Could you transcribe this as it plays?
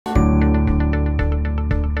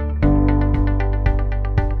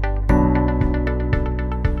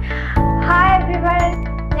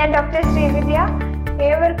Doctor Srividya.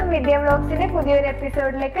 ഏവർക്കും വിദ്യ വ്ലോഗ്സിന്റെ പുതിയൊരു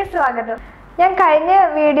എപ്പിസോഡിലേക്ക് സ്വാഗതം. ഞാൻ കഴിഞ്ഞ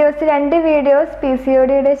രണ്ട് വീഡിയോസ്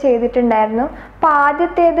PCOD ചെയ്തിട്ടുണ്ടായിരുന്നു. അപ്പോൾ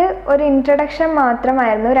ആദ്യത്തേത് ഒരു ഇൻട്രൊഡക്ഷൻ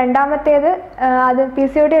മാത്രമായിരുന്നു. രണ്ടാമത്തേത് അത്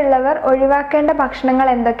PCOD ഉള്ളവർ ഒഴിവാക്കേണ്ട ഭക്ഷണങ്ങൾ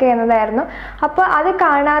എന്തൊക്കെയെന്നതായിരുന്നു. അപ്പോൾ അത്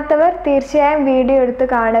കാണാത്തവർ തീർച്ചയായും വീഡിയോ എടുത്ത്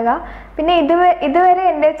കാണുക. പിന്നെ ഇതുവരെ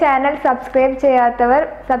എൻ്റെ ചാനൽ സബ്സ്ക്രൈബ് ചെയ്യാത്തവർ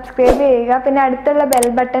സബ്സ്ക്രൈബ് ചെയ്യുക. പിന്നെ അടുത്തുള്ള ബെൽ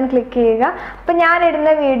ബട്ടൺ ക്ലിക്ക് ചെയ്യുക. അപ്പോൾ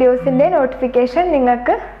ഞാനിടുന്ന വീഡിയോസിൻ്റെ നോട്ടിഫിക്കേഷൻ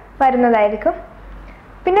നിങ്ങൾക്ക് വരുന്നതായിരിക്കും.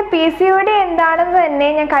 പിന്നെ PCOD എന്താണെന്ന് തന്നെ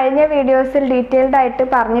ഞാൻ കഴിഞ്ഞ വീഡിയോസിൽ ഡീറ്റെയിൽഡ് ആയിട്ട്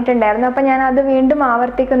പറഞ്ഞിട്ടുണ്ടായിരുന്നു. അപ്പോൾ ഞാൻ അത് വീണ്ടും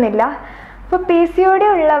ആവർത്തിക്കുന്നില്ല. അപ്പോൾ PCOD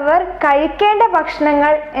ഉള്ളവർ കഴിക്കേണ്ട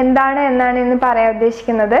ഭക്ഷണങ്ങൾ എന്താണ് എന്നാണ് ഇന്ന് പറയാൻ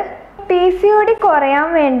ഉദ്ദേശിക്കുന്നത്. PCOD കുറയാൻ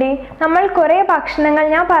വേണ്ടി നമ്മൾ കുറേ ഭക്ഷണങ്ങൾ,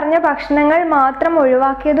 ഞാൻ പറഞ്ഞ ഭക്ഷണങ്ങൾ മാത്രം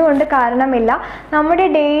ഒഴിവാക്കിയത് കൊണ്ട് കാരണമില്ല. നമ്മുടെ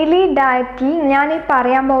ഡെയിലി ഡയറ്റിൽ ഞാൻ ഈ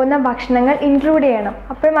പറയാൻ പോകുന്ന ഭക്ഷണങ്ങൾ ഇൻക്ലൂഡ് ചെയ്യണം.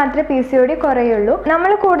 അപ്പോൾ മാത്രമേ PCOD കുറയുള്ളൂ.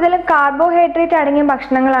 നമ്മൾ കൂടുതലും കാർബോഹൈഡ്രേറ്റ് അടങ്ങിയ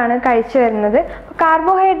ഭക്ഷണങ്ങളാണ് കഴിച്ചു വരുന്നത്.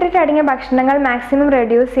 കാർബോഹൈഡ്രേറ്റ് അടങ്ങിയ ഭക്ഷണങ്ങൾ മാക്സിമം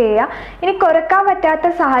റെഡ്യൂസ് ചെയ്യുക. ഇനി കുറയ്ക്കാൻ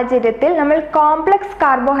പറ്റാത്ത സാഹചര്യത്തിൽ നമ്മൾ കോംപ്ലക്സ്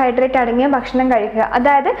കാർബോഹൈഡ്രേറ്റ് അടങ്ങിയ ഭക്ഷണം കഴിക്കുക.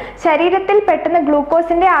 അതായത് ശരീരത്തിൽ പെട്ടെന്ന്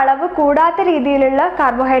ഗ്ലൂക്കോസിൻ്റെ അളവ് കൂടാത്ത രീതിയിലുള്ള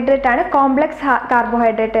കാർബോഹൈഡ്രേറ്റ് ആണ് കോംപ്ലക്സ്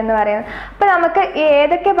കാർബോഹൈഡ്രേറ്റ് എന്ന് പറയുന്നത്. അപ്പോൾ നമുക്ക്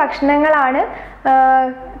ഏതൊക്കെ ഭക്ഷണങ്ങളാണ്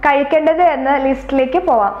കഴിക്കേണ്ടത് എന്ന ലിസ്റ്റിലേക്ക്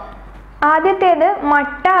പോവാം. ആദ്യത്തേത്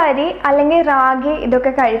മട്ട അരി അല്ലെങ്കിൽ റാഗി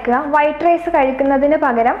ഇതൊക്കെ കഴിക്കുക. വൈറ്റ് റൈസ് കഴിക്കുന്നതിന്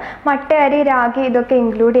പകരം മട്ട അരി, റാഗി ഇതൊക്കെ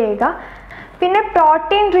ഇൻക്ലൂഡ് ചെയ്യുക. പിന്നെ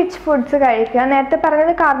പ്രോട്ടീൻ റിച്ച് ഫുഡ്സ് കഴിക്കുക. നേരത്തെ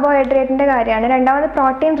പറഞ്ഞത് കാർബോഹൈഡ്രേറ്റിൻ്റെ കാര്യമാണ്. രണ്ടാമത്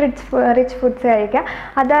പ്രോട്ടീൻ റിച്ച് ഫുഡ്സ് കഴിക്കുക.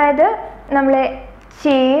 അതായത് നമ്മൾ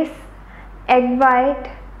ചീസ്, എഗ് വൈറ്റ്,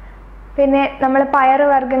 പിന്നെ നമ്മൾ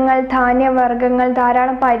പയറുവർഗ്ഗങ്ങൾ, ധാന്യവർഗ്ഗങ്ങൾ,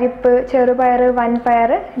 ധാരാളം പരിപ്പ്, ചെറുപയർ,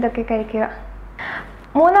 വൻപയർ ഇതൊക്കെ കഴിക്കുക.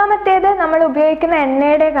 മൂന്നാമത്തേത് നമ്മൾ ഉപയോഗിക്കുന്ന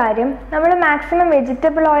എണ്ണയുടെ കാര്യം. നമ്മൾ മാക്സിമം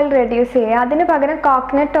വെജിറ്റബിൾ ഓയിൽ റെഡ്യൂസ് ചെയ്യുക. അതിന് പകരം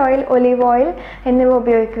കോക്കനട്ട് ഓയിൽ, ഒലീവ് ഓയിൽ എന്നിവ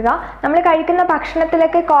ഉപയോഗിക്കുക. നമ്മൾ കഴിക്കുന്ന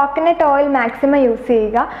ഭക്ഷണത്തിലൊക്കെ കോക്കനട്ട് ഓയിൽ മാക്സിമം യൂസ്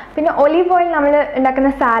ചെയ്യുക. പിന്നെ ഒലീവ് ഓയിൽ നമ്മൾ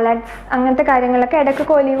ഉണ്ടാക്കുന്ന സാലഡ്സ് അങ്ങനത്തെ കാര്യങ്ങളൊക്കെ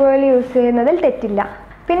ഇടയ്ക്കൊക്കെ ഒലീവ് ഓയിൽ യൂസ് ചെയ്യുന്നതിൽ തെറ്റില്ല.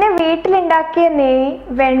 പിന്നെ വീട്ടിലുണ്ടാക്കിയ നെയ്യ്,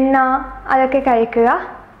 വെണ്ണ അതൊക്കെ കഴിക്കുക.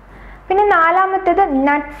 പിന്നെ നാലാമത്തേത്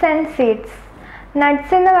നട്ട്സ് ആൻഡ് സീഡ്സ്.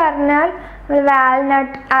 നട്ട്സ് എന്ന് പറഞ്ഞാൽ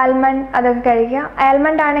വാൽനട്ട്, ആൽമണ്ട് അതൊക്കെ കഴിക്കുക.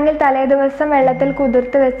 ആൽമണ്ട് ആണെങ്കിൽ തലേ ദിവസം വെള്ളത്തിൽ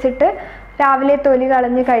കുതിർത്ത് വെച്ചിട്ട് രാവിലെ തൊലി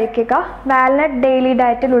കളഞ്ഞ് കഴിക്കുക. വാൽനട്ട് ഡെയിലി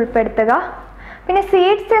ഡയറ്റിൽ ഉൾപ്പെടുത്തുക. പിന്നെ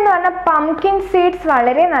സീഡ്സ് എന്ന് പറഞ്ഞാൽ പംകിൻ സീഡ്സ്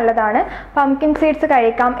വളരെ നല്ലതാണ്. പംകിൻ സീഡ്സ്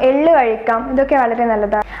കഴിക്കാം, എള്ള് കഴിക്കാം, ഇതൊക്കെ വളരെ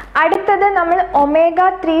നല്ലതാണ്. അടുത്തത് നമ്മൾ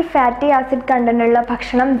omega-3 ഫാറ്റി ആസിഡ് കണ്ടന്റുള്ള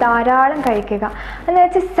ഭക്ഷണം ധാരാളം കഴിക്കുക. എന്ന്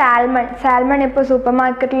വെച്ചാൽ സാൽമൺ ഇപ്പോൾ സൂപ്പർ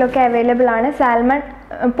മാർക്കറ്റിലൊക്കെ അവൈലബിൾ ആണ്. സാൽമൺ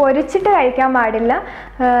പൊരിച്ചിട്ട് കഴിക്കാൻ പാടില്ല.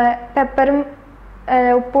 പെപ്പറും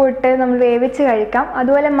ഉപ്പും ഇട്ട് നമ്മൾ വേവിച്ച് കഴിക്കാം.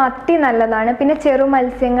 അതുപോലെ മത്തി നല്ലതാണ്. പിന്നെ ചെറു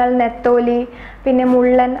മത്സ്യങ്ങൾ, നെത്തോലി, പിന്നെ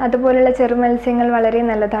മുള്ളൻ അതുപോലുള്ള ചെറു മത്സ്യങ്ങൾ വളരെ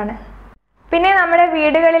നല്ലതാണ്. പിന്നെ നമ്മുടെ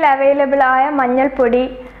വീടുകളിൽ അവൈലബിൾ ആയ മഞ്ഞൾപ്പൊടി,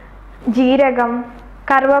 ജീരകം,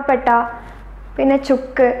 കറുവപ്പട്ട, പിന്നെ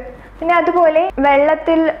ചുക്ക്, പിന്നെ അതുപോലെ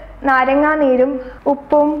വെള്ളത്തിൽ നാരങ്ങാ നീരും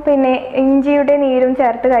ഉപ്പും പിന്നെ ഇഞ്ചിയുടെ നീരും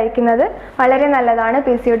ചേർത്ത് കഴിക്കുന്നത് വളരെ നല്ലതാണ്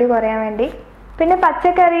PCOD കുറയാൻ വേണ്ടി. പിന്നെ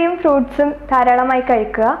പച്ചക്കറിയും ഫ്രൂട്ട്സും ധാരാളമായി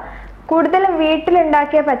കഴിക്കുക. കൂടുതലും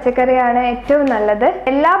വീട്ടിലുണ്ടാക്കിയ പച്ചക്കറിയാണ് ഏറ്റവും നല്ലത്.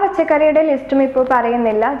 എല്ലാ പച്ചക്കറിയുടെ ലിസ്റ്റും ഇപ്പോൾ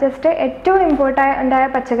പറയുന്നില്ല. ജസ്റ്റ് ഏറ്റവും ഇമ്പോർട്ടൻ്റ് ആയ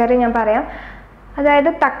പച്ചക്കറി ഞാൻ പറയാം.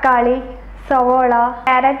 അതായത് തക്കാളി, സവോള,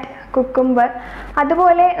 ക്യാരറ്റ്, കുക്കുംബർ,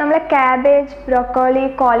 അതുപോലെ നമ്മളെ ക്യാബേജ്, ബ്രോക്കോളി,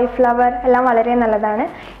 കോളിഫ്ലവർ എല്ലാം വളരെ നല്ലതാണ്.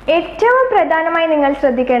 ഏറ്റവും പ്രധാനമായി നിങ്ങൾ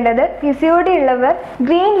ശ്രദ്ധിക്കേണ്ടത് PCOD ഉള്ളവർ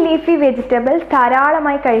ഗ്രീൻ ലീഫി വെജിറ്റബിൾസ്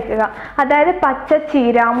ധാരാളമായി കഴിക്കുക. അതായത്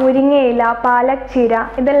പച്ചച്ചീര, മുരിങ്ങയില, പാലക് ചീര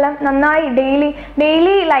ഇതെല്ലാം നന്നായി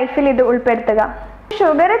ഡെയിലി ലൈഫിൽ ഇത് ഉൾപ്പെടുത്തുക.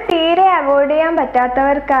 ഷുഗർ തീരെ അവോയ്ഡ് ചെയ്യാൻ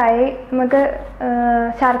പറ്റാത്തവർക്കായി നമുക്ക്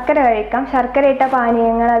ശർക്കര കഴിക്കാം. ശർക്കരയിട്ട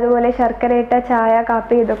പാനീയങ്ങൾ, അതുപോലെ ശർക്കരയിട്ട ചായ,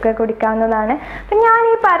 കാപ്പി ഇതൊക്കെ കുടിക്കാവുന്നതാണ്. അപ്പം ഞാൻ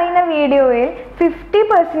ഈ പറയുന്ന വീഡിയോയിൽ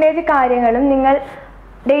 50% കാര്യങ്ങളും നിങ്ങൾ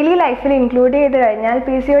ഡെയിലി ലൈഫിൽ ഇൻക്ലൂഡ് ചെയ്ത് കഴിഞ്ഞാൽ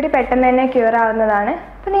PCOD പെട്ടെന്ന് തന്നെ ക്യൂർ ആവുന്നതാണ്.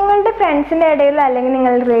 അപ്പോൾ നിങ്ങളുടെ ഫ്രണ്ട്സിൻ്റെ ഇടയിൽ അല്ലെങ്കിൽ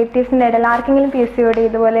നിങ്ങളുടെ റിലേറ്റീവ്സിൻ്റെ ഇടയിൽ ആർക്കെങ്കിലും PCOD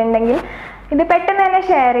ഇതുപോലെ ഉണ്ടെങ്കിൽ ഇത് പെട്ടെന്ന് തന്നെ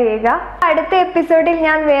ഷെയർ ചെയ്യുക. അടുത്ത എപ്പിസോഡിൽ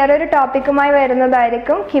ഞാൻ വേറൊരു ടോപ്പിക്കുമായി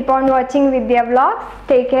വരുന്നതായിരിക്കും. Keep on watching Vidya vlogs.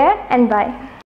 Take care and by.